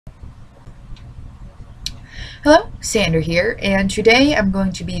Hello, Sandra here, and today I'm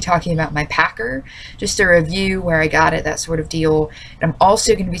going to be talking about my packer, just a review where I got it, that sort of deal, and I'm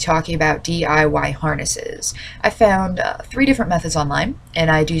also going to be talking about DIY harnesses. I found 3 different methods online,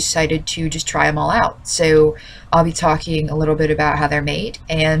 and I decided to just try them all out. So I'll be talking a little bit about how they're made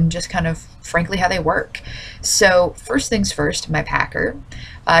and just kind of frankly how they work. So first things first, my packer.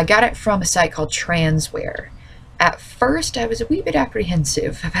 I got it from a site called Transwear. At first, I was a wee bit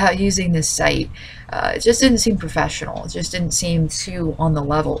apprehensive about using this site. It just didn't seem professional. It just didn't seem too on the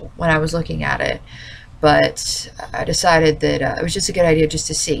level when I was looking at it. But I decided that it was just a good idea just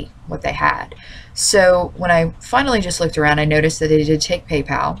to see what they had. So when I finally just looked around, I noticed that they did take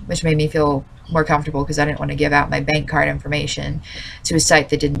PayPal, which made me feel more comfortable because I didn't want to give out my bank card information to a site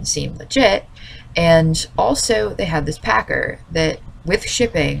that didn't seem legit. And also, they had this packer that, with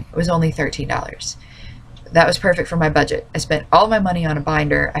shipping, was only $13. That was perfect for my budget. I spent all my money on a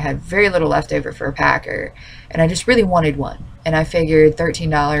binder. I had very little left over for a packer, and I just really wanted one. And I figured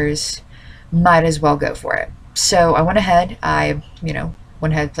 $13 might as well go for it. So I went ahead,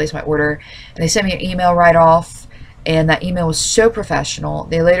 went ahead and placed my order, and they sent me an email right off, and that email was so professional.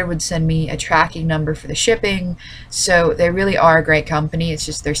 They later would send me a tracking number for the shipping, so they really are a great company. It's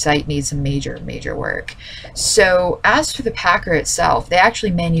just their site needs some major work. So as for the packer itself, they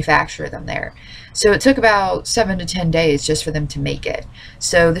actually manufacture them there. So it took about 7 to 10 days just for them to make it.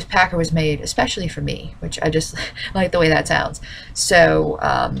 So this packer was made especially for me, which I just like the way that sounds. So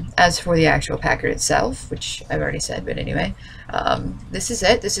as for the actual packer itself, which I've already said, but anyway, this is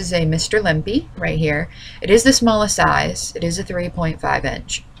it. This is a Mr. Limpy right here. It is the smallest size. It is a 3.5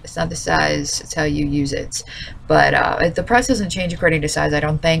 inch. It's not the size, it's how you use it. But the price doesn't change according to size, I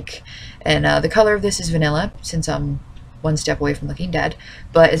don't think. And the color of this is vanilla, since I'm one step away from looking dead,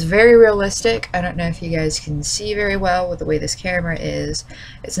 but it's very realistic. I don't know if you guys can see very well with the way this camera is.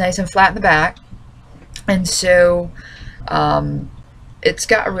 It's nice and flat in the back, and so it's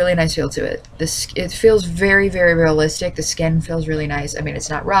got a really nice feel to it. It feels very realistic. The skin feels really nice. I mean, it's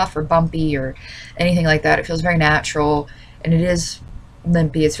not rough or bumpy or anything like that. It feels very natural, and it is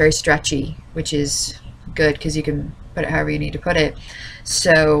limpy. It's very stretchy, which is good because you can put it however you need to put it.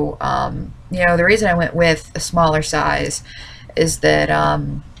 So the reason I went with a smaller size is that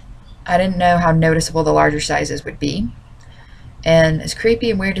I didn't know how noticeable the larger sizes would be, and as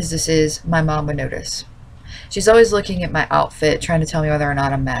creepy and weird as this is, my mom would notice. She's always looking at my outfit, trying to tell me whether or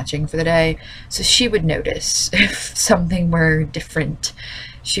not I'm matching for the day, so she would notice if something were different.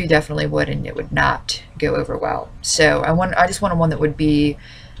 She definitely would, and it would not go over well. So I just wanted one that would be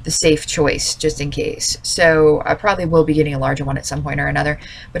the safe choice just in case. So I probably will be getting a larger one at some point or another,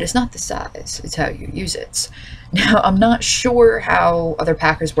 but it's not the size, it's how you use it. Now, I'm not sure how other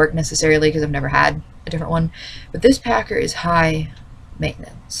packers work necessarily because I've never had a different one, but this packer is high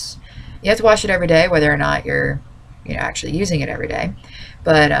maintenance. You have to wash it every day, whether or not you're actually using it every day.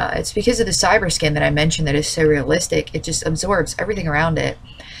 But it's because of the cyber skin that I mentioned that is so realistic. It just absorbs everything around it.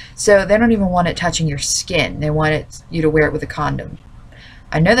 So they don't even want it touching your skin. They want you to wear it with a condom.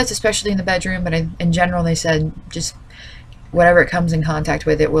 I know that's especially in the bedroom, but in general they said just whatever it comes in contact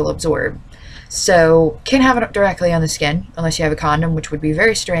with, it will absorb. So can't have it directly on the skin unless you have a condom, which would be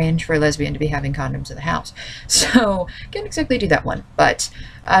very strange for a lesbian to be having condoms in the house. So can't exactly do that one. But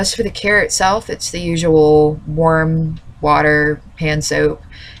as for the care itself, it's the usual warm water, hand soap,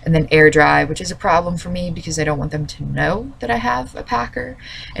 and then air dry, which is a problem for me because I don't want them to know that I have a packer.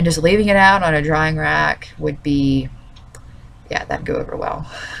 And just leaving it out on a drying rack would be, yeah, that'd go over well.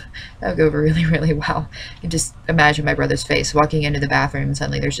 That would go over really well. You can just imagine my brother's face walking into the bathroom and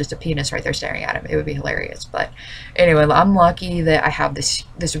suddenly there's just a penis right there staring at him. It would be hilarious. But anyway, I'm lucky that I have this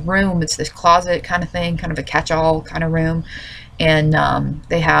room. It's this closet kind of thing, kind of a catch-all kind of room. And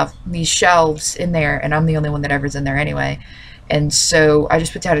they have these shelves in there, and I'm the only one that ever's in there anyway. And so I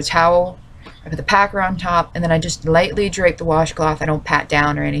just put down a towel, I put the packer on top, and then I just lightly drape the washcloth. I don't pat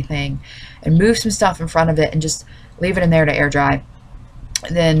down or anything, and move some stuff in front of it and just leave it in there to air dry.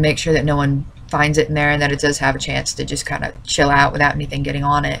 And then make sure that no one finds it in there and that it does have a chance to just kind of chill out without anything getting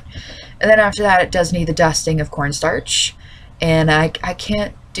on it. And then after that, it does need the dusting of cornstarch. And I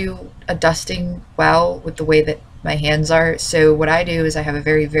can't do a dusting well with the way that my hands are. So what I do is I have a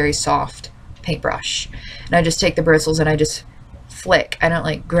very soft paintbrush. And I just take the bristles and I just flick. I don't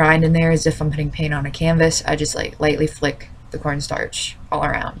like grind in there as if I'm putting paint on a canvas. I just like lightly flick the cornstarch all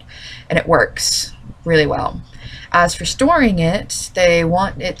around. And it works really well. As for storing it, they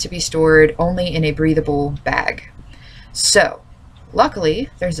want it to be stored only in a breathable bag. So, luckily,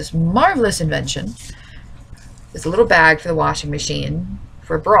 there's this marvelous invention. This little bag for the washing machine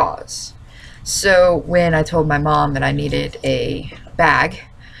for bras. So when I told my mom that I needed a bag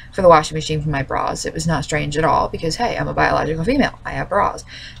for the washing machine for my bras. It was not strange at all because, hey, I'm a biological female. I have bras.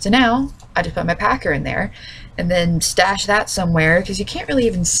 So now I just put my packer in there and then stash that somewhere because you can't really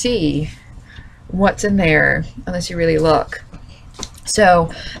even see what's in there unless you really look.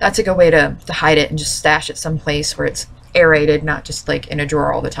 So that's a good way to hide it and just stash it someplace where it's aerated, not just like in a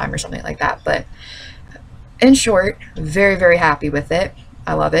drawer all the time or something like that. But in short, very, very happy with it.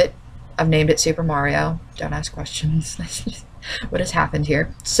 I love it. I've named it Super Mario. Don't ask questions. What has happened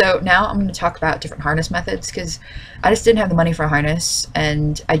here? So now I'm going to talk about different harness methods because I just didn't have the money for a harness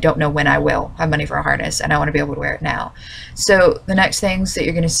and I don't know when I will have money for a harness and I want to be able to wear it now. So the next things that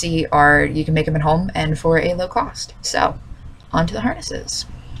you're going to see are you can make them at home and for a low cost. So on to the harnesses.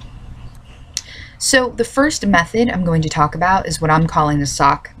 So the first method I'm going to talk about is what I'm calling the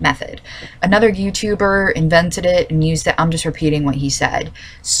sock method. Another YouTuber invented it and used it. I'm just repeating what he said.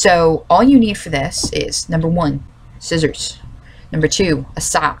 So all you need for this is, number 1, scissors. Number 2, a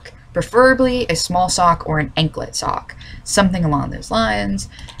sock, preferably a small sock or an anklet sock, something along those lines,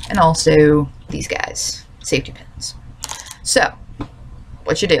 and also these guys, safety pins. So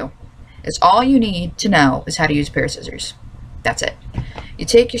what you do is all you need to know is how to use a pair of scissors. That's it. You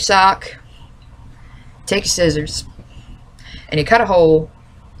take your sock, take your scissors, and you cut a hole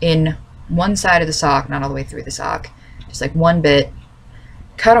in one side of the sock, not all the way through the sock, just like one bit.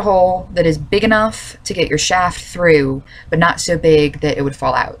 Cut a hole that is big enough to get your shaft through, but not so big that it would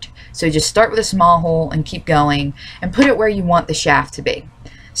fall out. So just start with a small hole and keep going and put it where you want the shaft to be.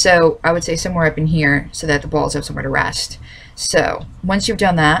 So I would say somewhere up in here so that the balls have somewhere to rest. So once you've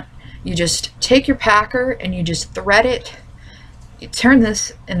done that, you just take your packer and you just thread it. You turn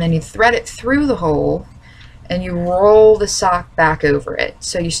this and then you thread it through the hole and you roll the sock back over it.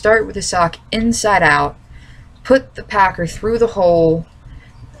 So you start with the sock inside out, put the packer through the hole,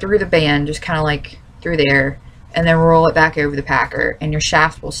 through the band, just kind of like through there, and then roll it back over the packer and your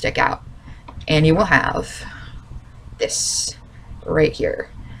shaft will stick out. And you will have this right here.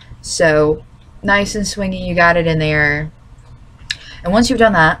 So nice and swingy, you got it in there. And once you've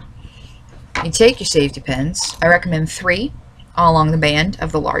done that, you take your safety pins. I recommend 3 all along the band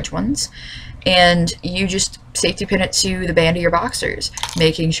of the large ones, and you just safety pin it to the band of your boxers,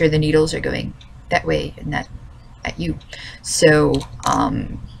 making sure the needles are going that way and that at you. So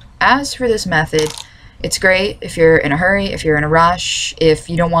as for this method, it's great if you're in a hurry, if you're in a rush, if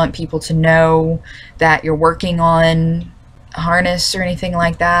you don't want people to know that you're working on a harness or anything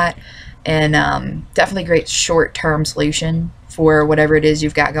like that, and definitely great short-term solution for whatever it is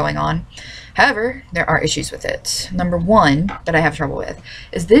you've got going on. However, there are issues with it. Number 1 that I have trouble with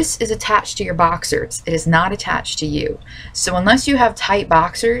is this is attached to your boxers. It is not attached to you. So unless you have tight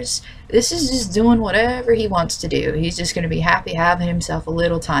boxers, this is just doing whatever he wants to do. He's just going to be happy having himself a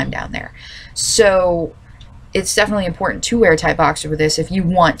little time down there. So it's definitely important to wear a tight boxer with this if you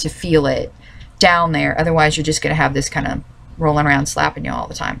want to feel it down there. Otherwise, you're just going to have this kind of rolling around slapping you all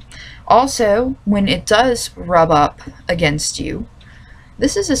the time. Also, when it does rub up against you,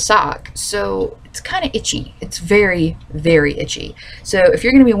 this is a sock, so it's kind of itchy. It's very, very itchy. So if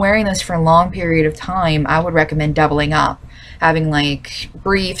you're going to be wearing this for a long period of time, I would recommend doubling up, having like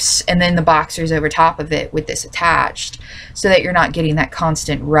briefs and then the boxers over top of it with this attached, so that you're not getting that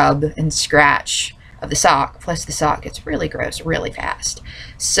constant rub and scratch of the sock. Plus the sock gets really gross really fast.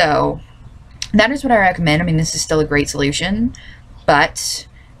 So that is what I recommend. I mean, this is still a great solution, but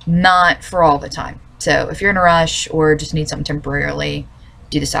not for all the time. So if you're in a rush or just need something temporarily,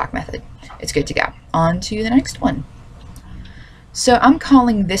 do the sock method. It's good to go. On to the next one. So I'm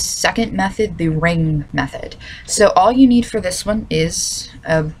calling this second method the ring method. So all you need for this one is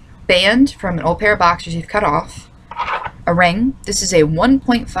a band from an old pair of boxers you've cut off, a ring. This is a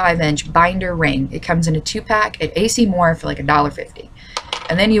 1.5-inch binder ring. It comes in a 2-pack at AC Moore for like $1.50.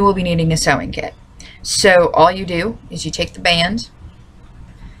 And then you will be needing a sewing kit. So all you do is you take the band,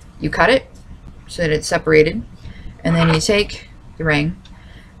 you cut it so that it's separated, and then you take the ring,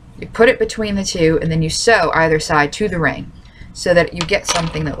 you put it between the two, and then you sew either side to the ring so that you get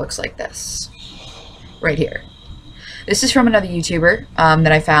something that looks like this right here. This is from another YouTuber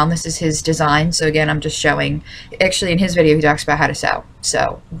that I found. This is his design. So again, I'm just showing. Actually, in his video, he talks about how to sew.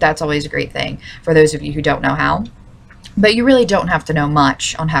 So that's always a great thing for those of you who don't know how. But you really don't have to know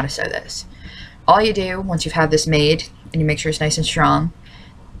much on how to sew this. All you do, once you've had this made, and you make sure it's nice and strong,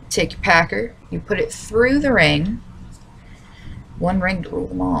 take your packer, you put it through the ring. One ring to rule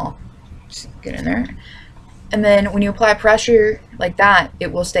them all. Just get in there. And then when you apply pressure like that,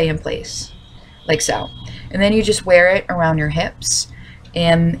 it will stay in place, like so. And then you just wear it around your hips,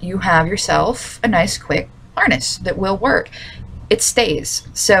 and you have yourself a nice quick harness that will work. It stays.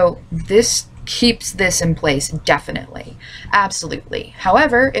 So this keeps this in place, definitely. Absolutely.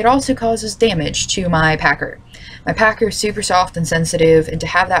 However, it also causes damage to my packer. My packer is super soft and sensitive, and to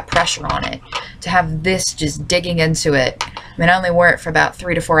have that pressure on it, to have this just digging into it, I mean, I only wore it for about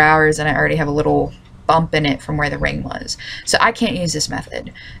 3 to 4 hours, and I already have a little bump in it from where the ring was. So I can't use this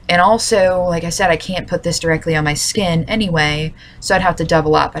method. And also, like I said, I can't put this directly on my skin anyway, so I'd have to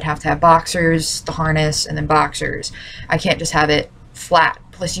double up. I'd have to have boxers, the harness, and then boxers. I can't just have it flat.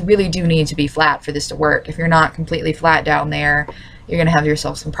 Plus, you really do need to be flat for this to work. If you're not completely flat down there, you're going to have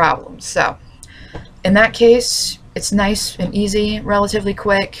yourself some problems. So in that case, it's nice and easy, relatively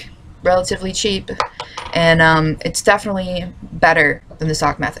quick, relatively cheap, and it's definitely better than the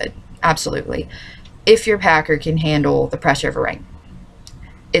sock method. Absolutely. If your packer can handle the pressure of a ring,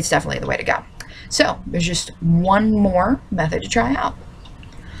 it's definitely the way to go. So there's just one more method to try out.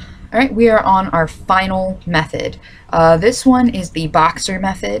 All right, we are on our final method. This one is the boxer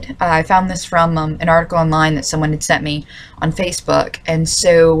method. I found this from an article online that someone had sent me on Facebook. And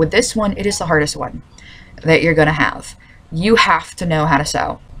so with this one, it is the hardest one that you're gonna have. You have to know how to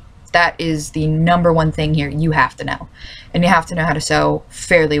sew. That is the number one thing here. You have to know. And you have to know how to sew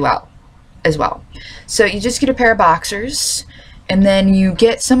fairly well as well. So you just get a pair of boxers, and then you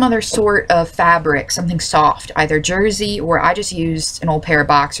get some other sort of fabric, something soft, either jersey, or I just used an old pair of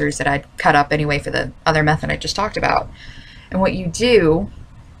boxers that I'd cut up anyway for the other method I just talked about. And what you do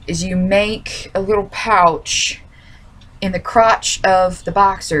is you make a little pouch in the crotch of the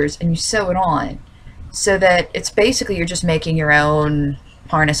boxers and you sew it on, so that it's basically, you're just making your own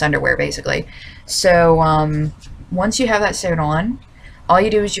harness underwear basically. So once you have that sewed on, all you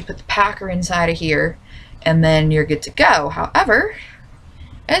do is you put the packer inside of here, and then you're good to go. However,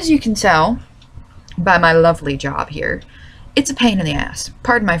 as you can tell by my lovely job here, it's a pain in the ass.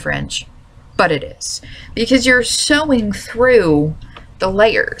 Pardon my French, but it is. Because you're sewing through the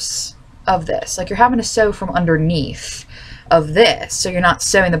layers of this. Like, you're having to sew from underneath of this, so you're not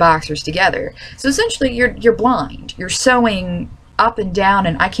sewing the boxers together. So essentially, you're blind. You're sewing up and down,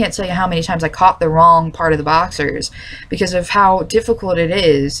 and I can't tell you how many times I caught the wrong part of the boxers because of how difficult it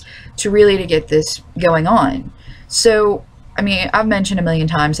is to get this going on. So, I mean, I've mentioned a million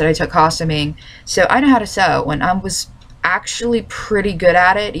times that I took costuming, so I know how to sew, and I was actually pretty good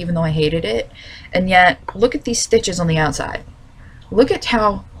at it, even though I hated it. And yet, look at these stitches on the outside. Look at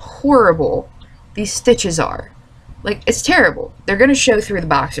how horrible these stitches are. Like, it's terrible. They're going to show through the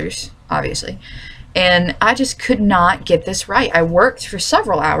boxers, obviously. And I just could not get this right. I worked for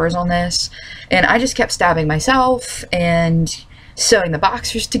several hours on this, and I just kept stabbing myself and sewing the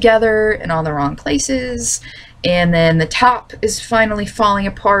boxers together in all the wrong places. And then the top is finally falling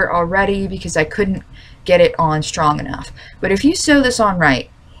apart already because I couldn't get it on strong enough. But if you sew this on right,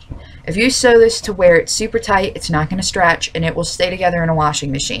 if you sew this to where it's super tight, it's not going to stretch, and it will stay together in a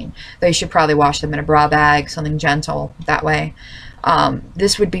washing machine. Though you should probably wash them in a bra bag, something gentle that way.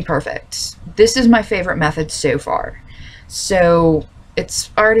 This would be perfect. This is my favorite method so far. So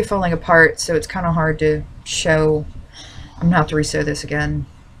it's already falling apart, so it's kind of hard to show. I'm gonna have to resew this again.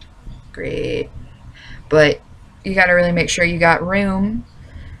 Great. But you got to really make sure you got room,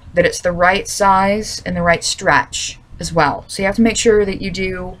 that it's the right size and the right stretch as well. So you have to make sure that you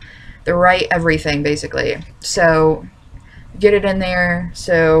do the right everything basically. So get it in there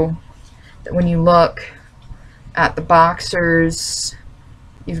so that when you look at the boxers,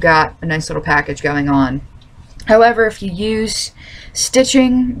 you've got a nice little package going on. However, if you use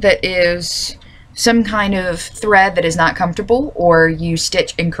stitching that is some kind of thread that is not comfortable, or you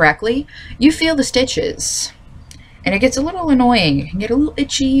stitch incorrectly, you feel the stitches. And it gets a little annoying. You can get a little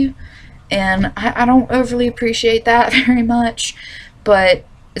itchy, and I don't overly appreciate that very much. But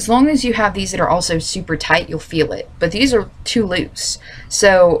as long as you have these that are also super tight, you'll feel it. But these are too loose.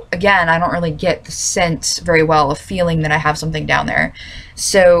 So again, I don't really get the sense very well of feeling that I have something down there.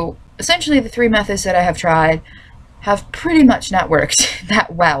 So essentially the three methods that I have tried have pretty much not worked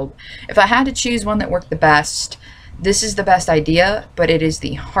that well. If I had to choose one that worked the best, this is the best idea, but it is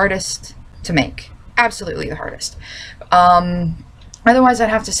the hardest to make. Absolutely the hardest. Otherwise, I'd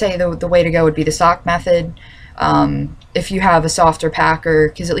have to say the way to go would be the sock method. If you have a softer packer,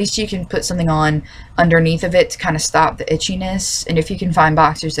 because at least you can put something on underneath of it to kind of stop the itchiness. And if you can find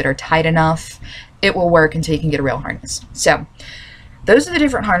boxers that are tight enough, it will work until you can get a real harness. So those are the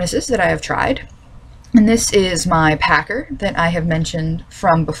different harnesses that I have tried. And this is my packer that I have mentioned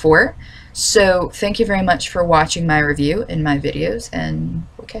from before. So thank you very much for watching my review and my videos, and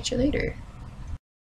we'll catch you later.